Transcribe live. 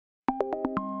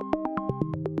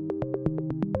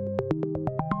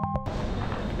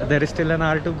there is still an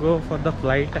hour to go for the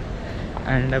flight,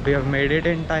 and we have made it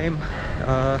in time.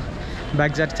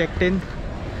 Bags are checked in,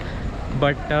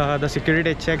 but the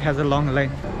security check has a long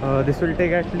line. This will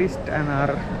take at least an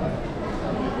hour,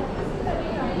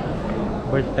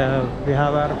 but we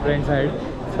have our friends ahead,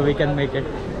 so we can make it.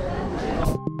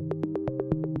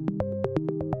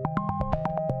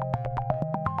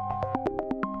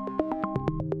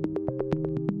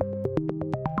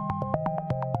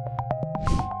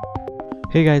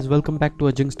 Hey guys, welcome back to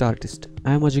AJINXD Artist.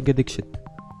 I am AJINXD.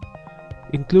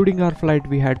 Including our flight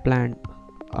we had planned,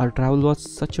 our travel was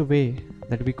such a way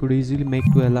that we could easily make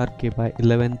to LRK by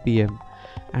 11 PM,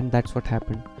 and that's what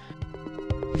happened.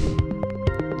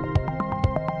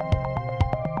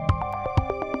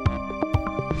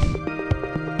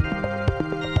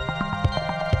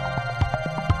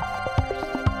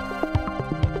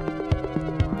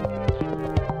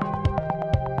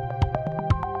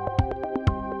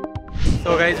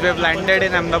 So guys, we have landed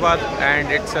in Ahmedabad,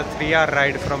 and it's a 3-hour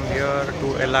ride from here to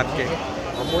LRK.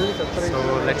 So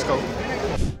let's go.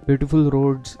 Beautiful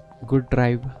roads, good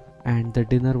drive, and the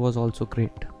dinner was also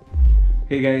great.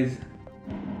 Hey guys,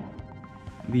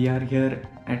 we are here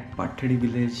at Pathadi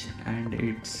village, and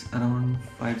it's around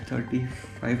 5:30,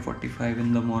 5:45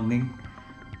 in the morning.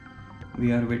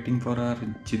 We are waiting for our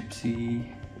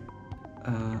gypsy.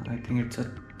 I think it's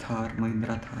a Thar,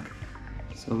 Mahindra Thar.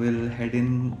 So we'll head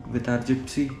in with our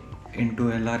gypsy into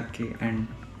LRK and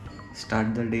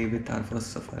start the day with our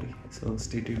first safari. So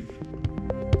stay tuned.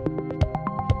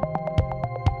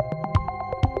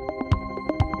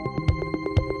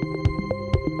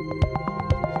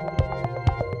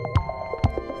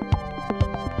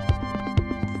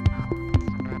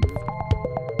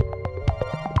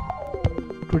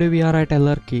 Today we are at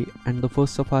LRK, and the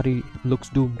first safari looks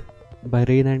doomed by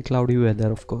rain and cloudy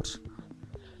weather, of course.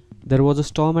 There was a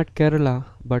storm at Kerala,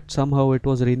 but somehow it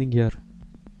was raining here.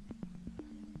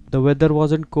 The weather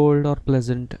wasn't cold or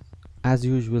pleasant as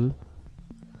usual.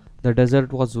 The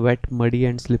desert was wet, muddy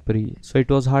and slippery, so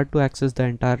it was hard to access the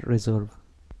entire reserve.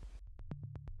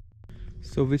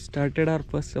 So we started our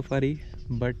first safari,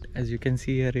 but as you can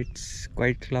see here, it's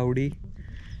quite cloudy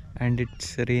and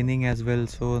it's raining as well,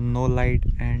 so no light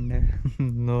and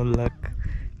no luck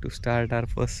to start our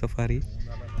first safari.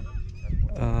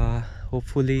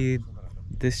 Hopefully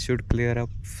this should clear up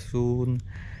soon,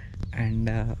 and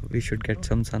we should get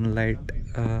some sunlight.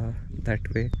 That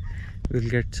way we'll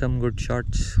get some good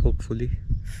shots, hopefully,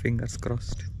 fingers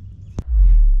crossed.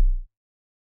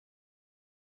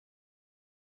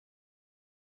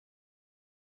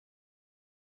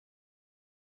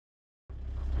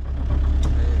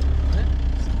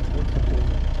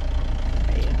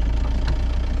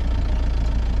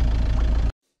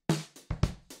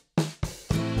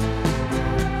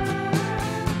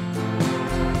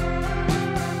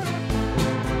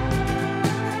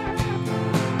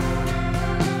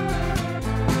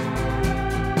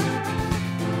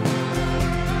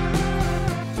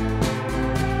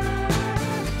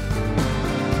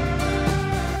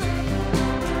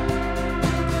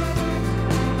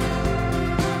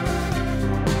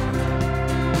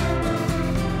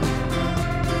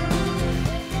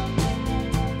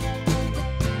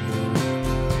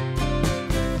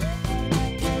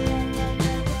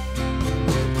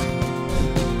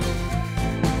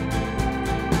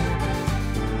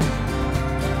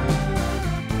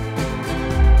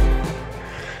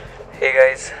 Hey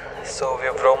guys, so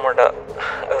we've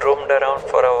roamed around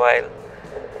for a while,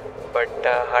 but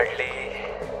hardly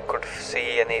could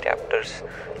see any raptors.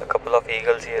 A couple of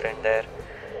eagles here and there,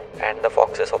 and the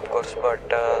foxes of course, but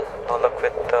no luck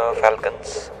with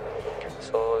falcons.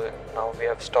 So now we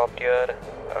have stopped here.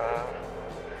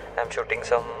 I'm shooting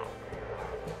some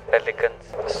pelicans,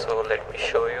 so let me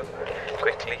show you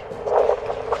quickly.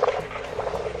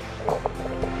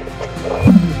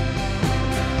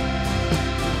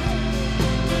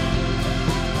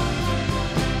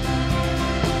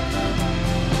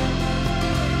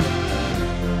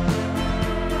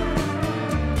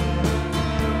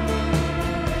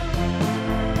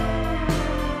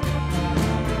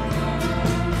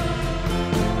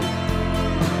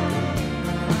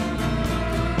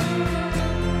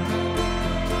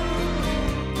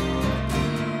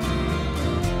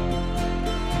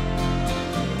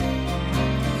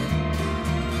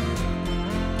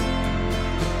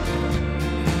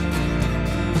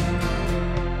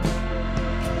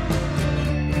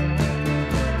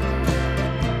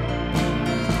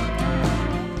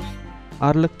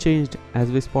 Our luck changed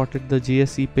as we spotted the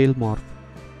GSE pale morph.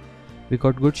 We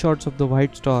got good shots of the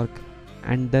white stork,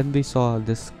 and then we saw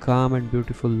this calm and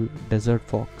beautiful desert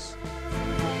fox.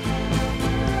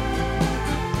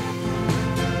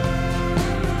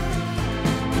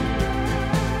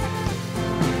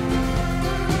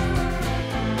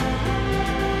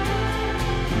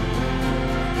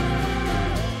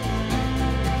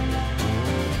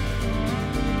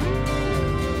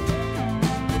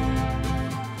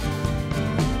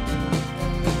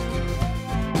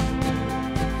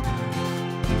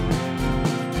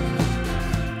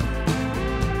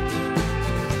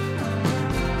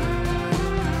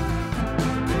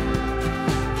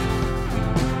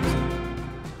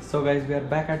 So guys, we are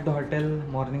back at the hotel.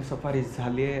 Morning safari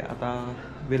झाली आहे. आता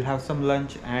we'll have some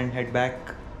lunch and head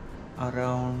back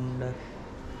around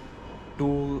 2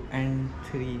 and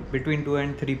 3, between 2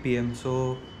 and 3 p.m. So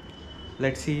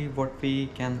let's see what we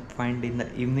can find in the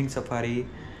evening safari.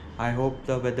 I hope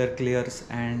the weather clears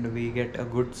and we get a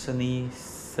good sunny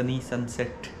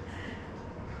sunset.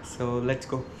 So let's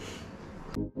go.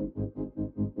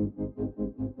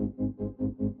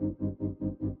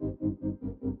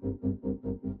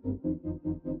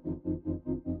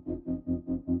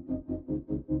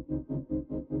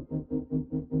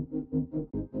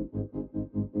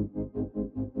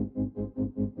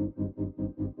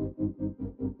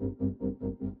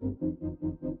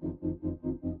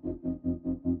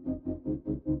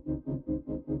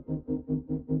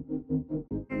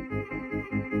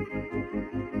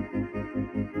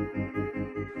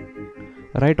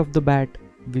 Right off the bat,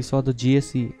 we saw the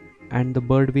GSE and the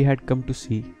bird we had come to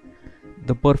see,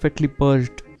 the perfectly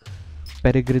perched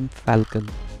peregrine falcon.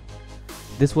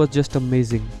 This was just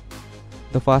amazing.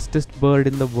 The fastest bird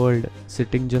in the world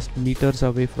sitting just meters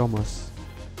away from us.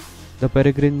 The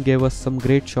peregrine gave us some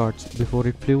great shots before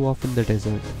it flew off in the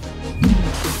desert.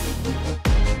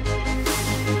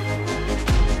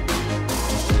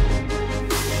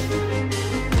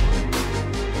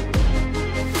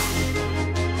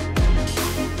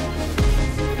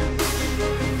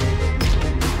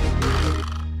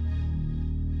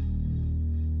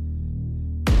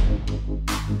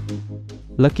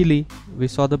 Luckily, we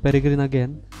saw the peregrine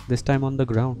again, this time on the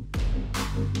ground.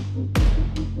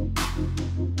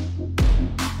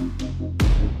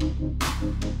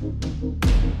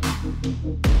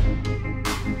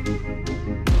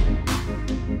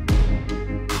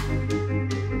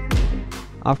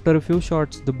 After a few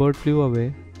shots, the bird flew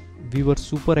away. We were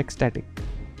super ecstatic.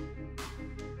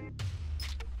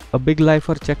 A big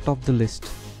lifer checked off the list.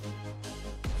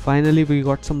 Finally, we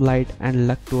got some light and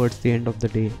luck towards the end of the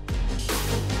day.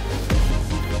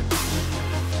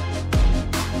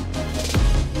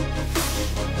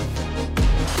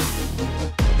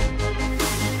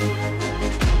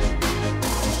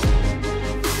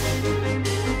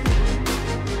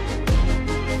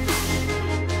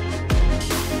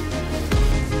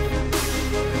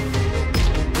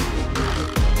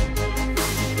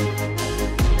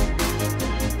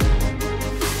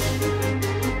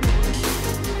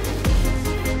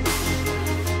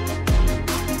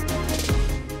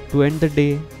 To end the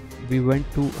day, we went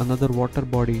to another water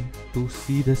body to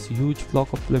see this huge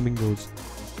flock of flamingos.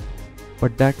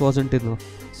 But that wasn't enough,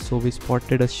 so we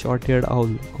spotted a short-haired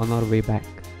owl on our way back.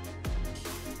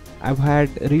 I've had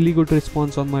really good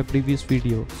response on my previous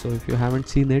video, so if you haven't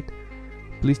seen it,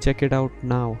 please check it out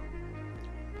now.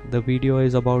 The video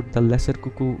is about the lesser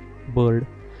cuckoo bird,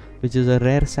 which is a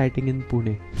rare sighting in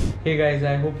Pune. Hey guys,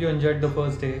 I hope you enjoyed the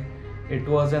first day. It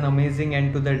was an amazing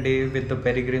end to the day with the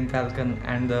peregrine falcon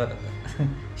and the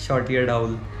short-eared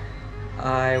owl.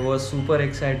 I was super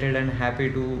excited and happy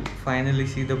to finally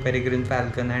see the peregrine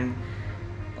falcon, and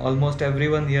almost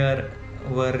everyone here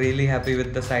were really happy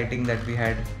with the sighting that we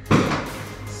had.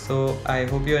 So I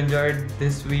hope you enjoyed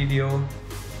this video.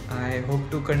 I hope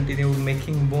to continue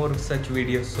making more such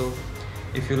videos. So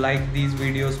if you like these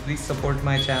videos, please support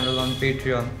my channel on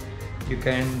Patreon. You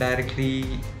can directly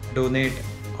donate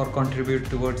or contribute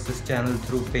towards this channel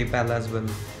through PayPal as well.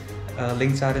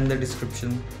 Links are in the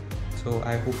description. So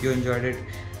I hope you enjoyed it.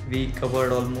 We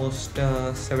covered almost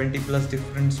 70 plus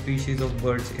different species of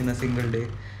birds in a single day.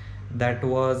 That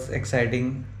was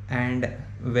exciting and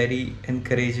very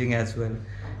encouraging as well.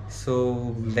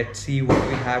 So let's see what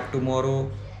we have tomorrow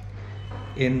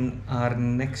in our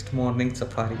next morning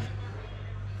safari.